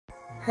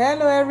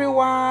Hello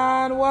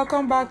everyone,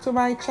 welcome back to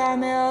my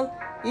channel.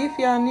 If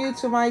you are new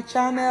to my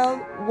channel,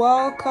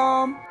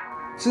 welcome.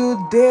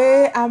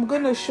 Today I'm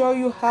going to show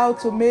you how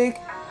to make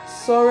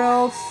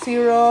sorrel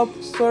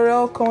syrup,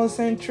 sorrel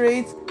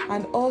concentrate,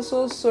 and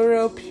also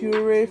sorrel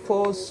puree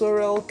for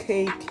sorrel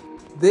cake.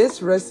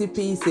 This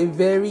recipe is a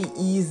very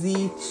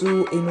easy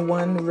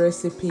 2-in-1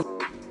 recipe.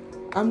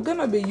 I'm going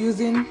to be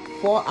using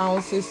 4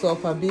 ounces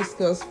of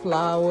hibiscus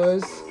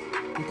flowers.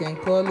 You can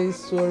call it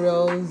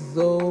sorrel,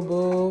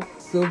 Zobo,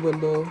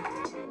 Sobolo.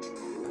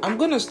 I'm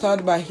going to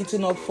start by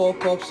heating up 4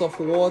 cups of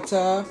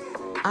water,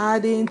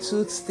 adding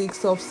 2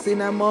 sticks of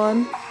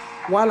cinnamon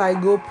while I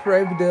go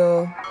prep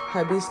the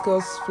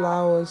hibiscus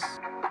flowers.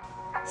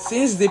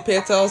 Since the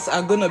petals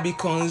are going to be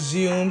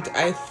consumed,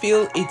 I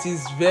feel it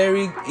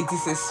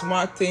is a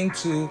smart thing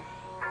to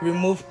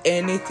remove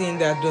anything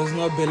that does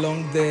not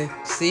belong there.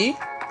 See?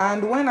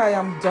 And when I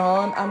am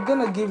done, I'm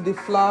going to give the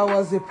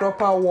flowers a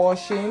proper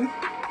washing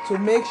to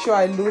make sure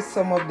I lose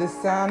some of the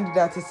sand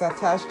that is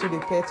attached to the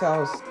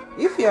petals.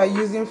 If you are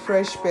using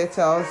fresh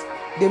petals,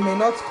 they may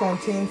not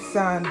contain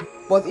sand,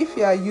 but if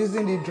you are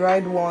using the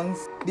dried ones,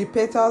 the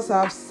petals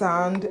have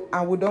sand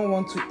and we don't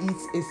want to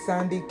eat a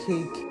sandy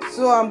cake.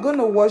 So I'm going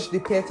to wash the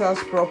petals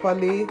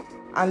properly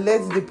and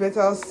let the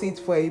petals sit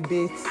for a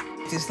bit.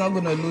 It's not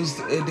going to lose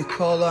the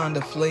color and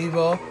the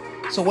flavor.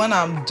 So when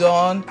I'm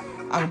done,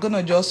 I'm going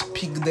to just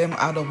pick them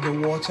out of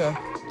the water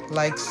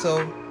like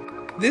so.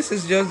 This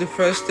is just the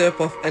first step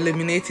of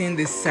eliminating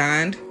the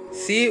sand.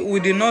 See,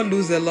 we did not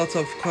lose a lot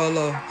of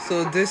color,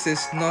 so this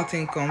is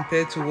nothing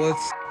compared to what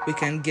we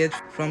can get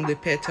from the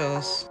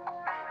petals.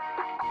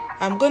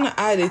 I'm gonna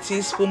add a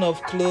teaspoon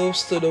of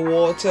cloves to the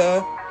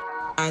water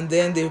and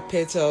then the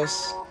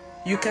petals.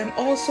 You can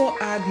also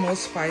add more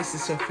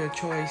spices of your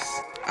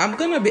choice. I'm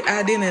gonna be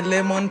adding a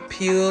lemon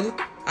peel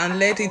and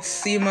let it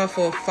simmer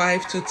for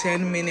 5 to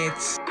 10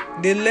 minutes.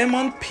 The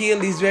lemon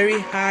peel is very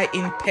high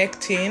in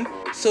pectin,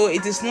 so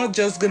it is not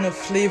just gonna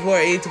flavor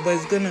it, but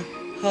it's gonna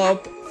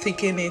help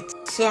thicken it.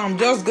 So I'm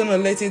just gonna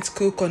let it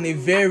cook on a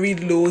very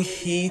low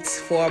heat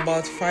for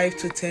about 5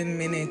 to 10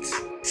 minutes.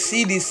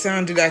 See the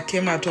sand that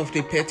came out of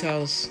the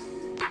petals.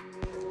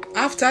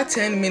 After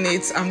 10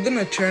 minutes, I'm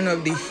gonna turn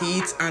up the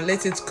heat and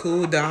let it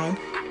cool down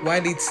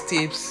while it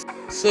steeps.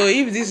 So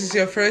if this is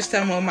your first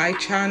time on my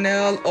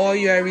channel or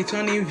you're a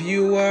returning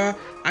viewer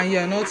and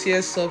you're not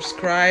yet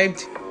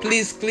subscribed,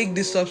 please click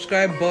the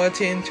subscribe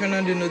button, turn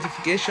on the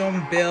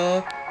notification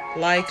bell,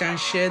 like and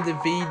share the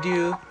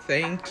video.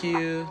 Thank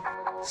you.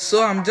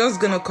 So I'm just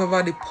gonna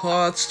cover the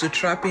pots to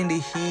trap in the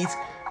heat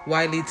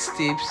while it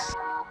steeps.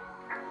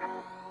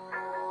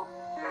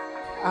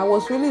 I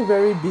was really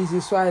very busy,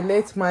 so I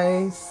let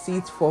mine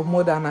sit for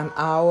more than an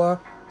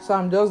hour. So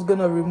I'm just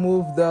gonna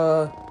remove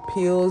the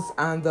peels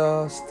and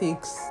the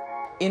sticks.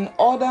 In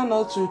order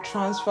not to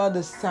transfer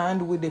the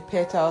sand with the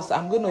petals,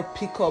 I'm gonna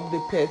pick up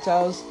the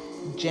petals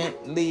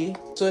gently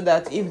so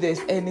that if there's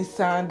any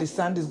sand, the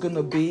sand is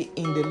gonna be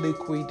in the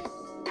liquid.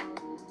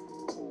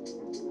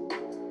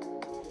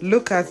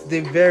 Look at the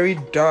very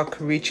dark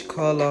rich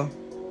color.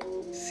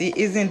 See,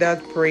 isn't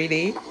that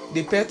pretty?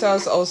 The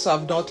petals also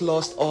have not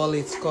lost all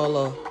its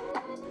color.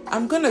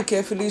 I'm gonna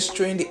carefully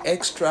strain the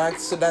extract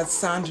so that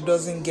sand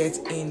doesn't get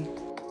in.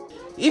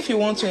 If you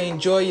want to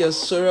enjoy your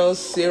sorrel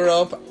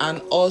syrup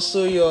and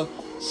also your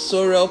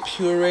sorrel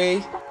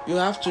puree, you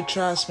have to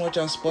try as much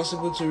as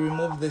possible to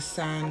remove the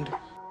sand.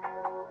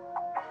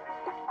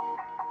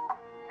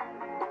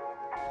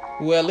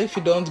 Well, if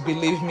you don't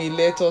believe me,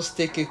 let us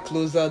take a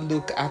closer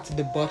look at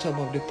the bottom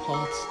of the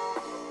pot.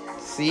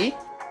 See?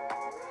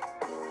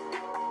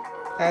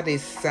 That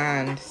is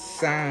sand.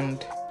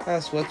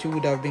 That's what you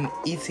would have been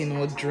eating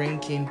or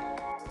drinking.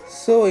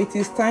 So it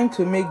is time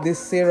to make the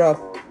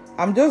syrup.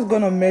 I'm just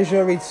gonna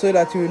measure it so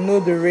that you know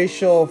the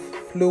ratio of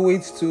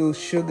fluids to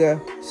sugar.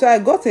 So I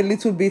got a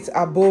little bit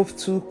above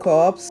 2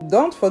 cups.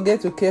 Don't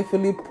forget to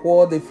carefully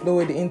pour the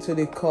fluid into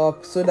the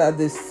cup so that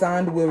the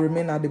sand will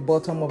remain at the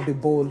bottom of the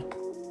bowl.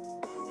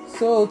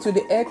 So to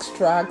the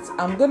extract,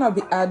 I'm gonna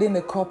be adding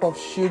a cup of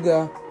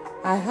sugar.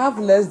 I have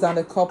less than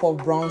a cup of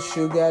brown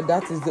sugar.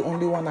 That is the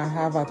only one I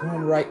have at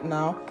home right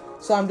now.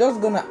 So I'm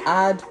just gonna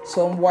add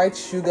some white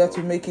sugar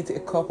to make it a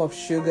cup of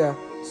sugar.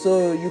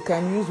 So you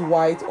can use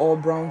white or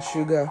brown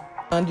sugar.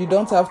 And you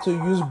don't have to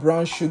use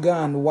brown sugar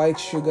and white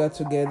sugar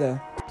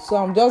together. So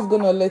I'm just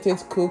gonna let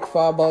it cook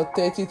for about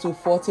 30 to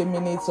 40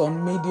 minutes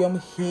on medium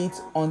heat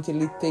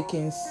until it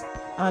thickens.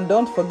 And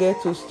don't forget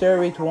to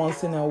stir it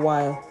once in a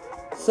while.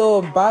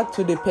 So back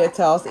to the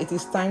petals, it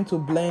is time to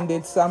blend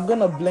it. So I'm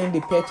gonna blend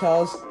the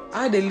petals.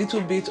 Add a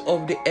little bit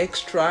of the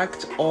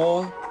extract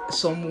or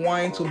some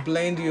wine to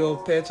blend your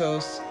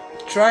petals.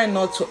 Try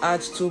not to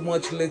add too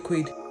much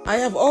liquid. I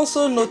have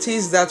also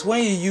noticed that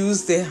when you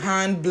use the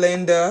hand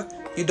blender,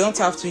 you don't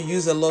have to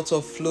use a lot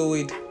of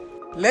fluid.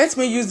 Let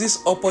me use this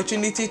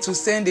opportunity to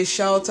send a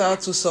shout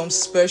out to some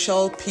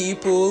special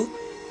people.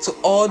 To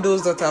all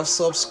those that have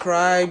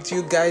subscribed,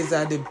 you guys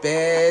are the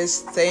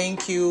best.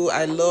 Thank you,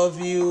 I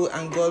love you,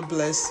 and God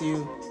bless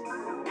you.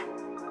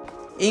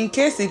 In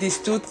case it is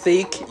too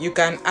thick, you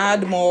can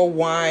add more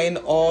wine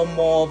or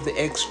more of the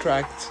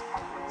extract.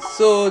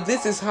 So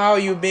this is how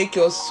you make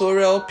your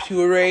sorrel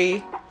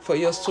puree for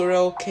your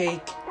sorrel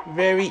cake.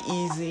 Very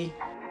easy.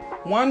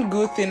 One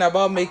good thing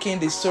about making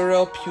the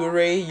sorrel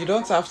puree, you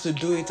don't have to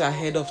do it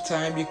ahead of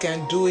time. You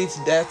can do it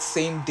that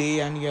same day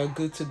and you're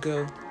good to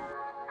go.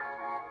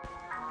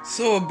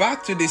 So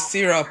back to the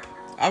syrup.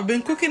 I've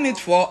been cooking it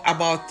for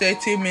about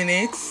 30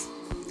 minutes.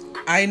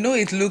 I know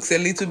it looks a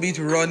little bit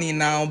runny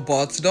now,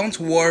 but don't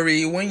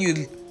worry. When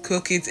you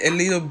cook it a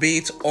little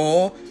bit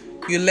or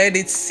you let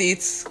it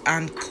sit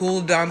and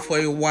cool down for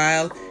a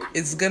while,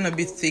 it's gonna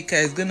be thicker,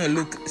 it's gonna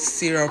look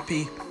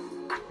syrupy.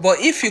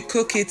 But if you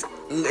cook it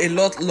a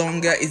lot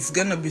longer, it's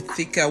gonna be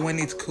thicker when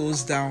it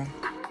cools down.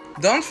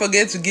 Don't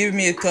forget to give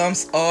me a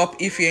thumbs up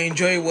if you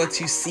enjoy what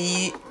you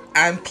see,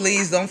 and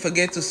please don't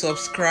forget to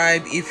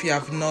subscribe if you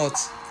have not.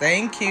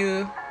 Thank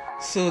you.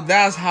 So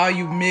that's how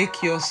you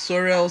make your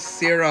sorrel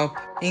syrup.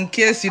 In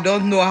case you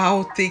don't know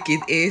how thick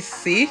it is,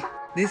 see?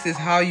 This is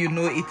how you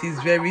know it is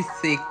very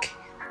thick.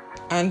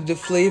 And the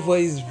flavor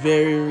is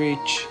very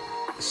rich.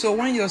 So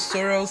when your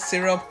sorrel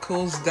syrup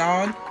cools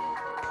down,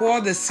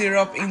 pour the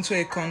syrup into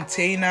a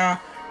container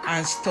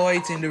and store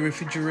it in the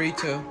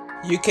refrigerator.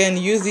 You can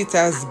use it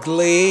as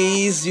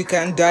glaze, you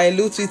can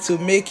dilute it to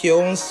make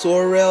your own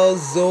sorrel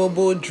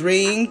Zobo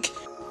drink,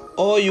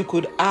 or you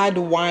could add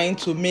wine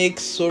to make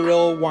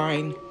sorrel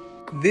wine.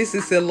 This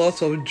is a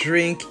lot of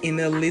drink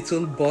in a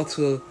little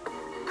bottle.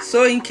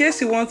 So in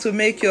case you want to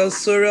make your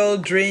sorrel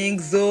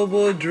drink,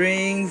 Zobo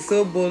drink,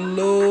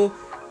 Sobolo,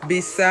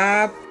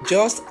 Bissap,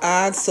 just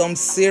add some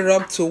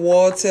syrup to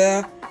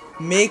water,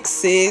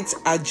 mix it,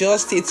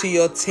 adjust it to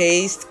your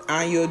taste,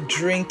 and your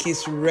drink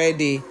is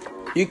ready.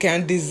 You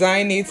can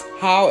design it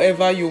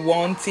however you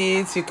want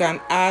it. You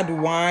can add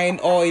wine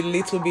or a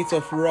little bit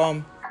of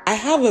rum. I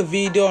have a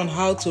video on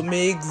how to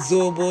make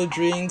Zobo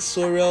drink,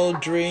 sorrel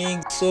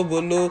drink,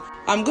 Sobolo.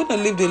 I'm gonna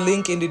leave the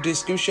link in the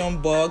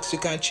description box. You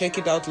can check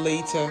it out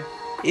later.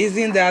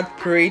 Isn't that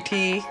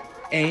pretty?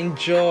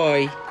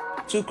 Enjoy.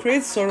 To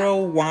create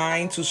sorrel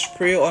wine to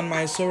spray on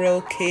my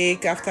sorrel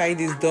cake after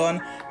it is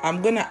done,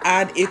 I'm gonna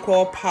add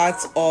equal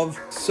parts of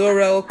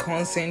sorrel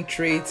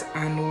concentrate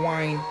and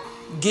wine.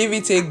 Give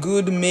it a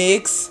good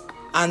mix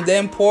and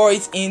then pour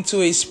it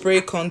into a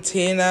spray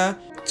container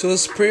to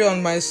spray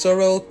on my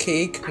sorrel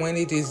cake when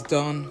it is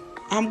done.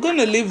 I'm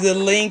gonna leave the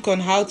link on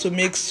how to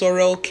make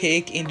sorrel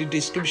cake in the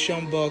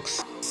description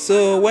box.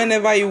 So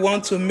whenever you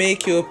want to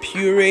make your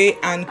puree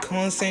and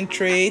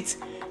concentrate,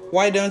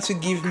 why don't you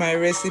give my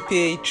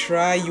recipe a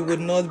try? You would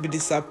not be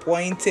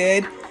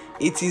disappointed.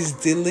 It is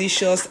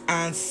delicious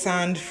and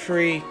sand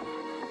free.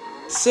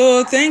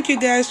 So thank you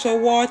guys for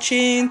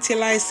watching.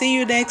 Till I see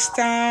you next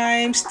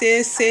time,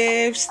 stay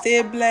safe,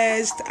 stay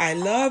blessed. I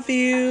love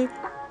you.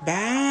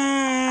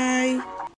 Bye.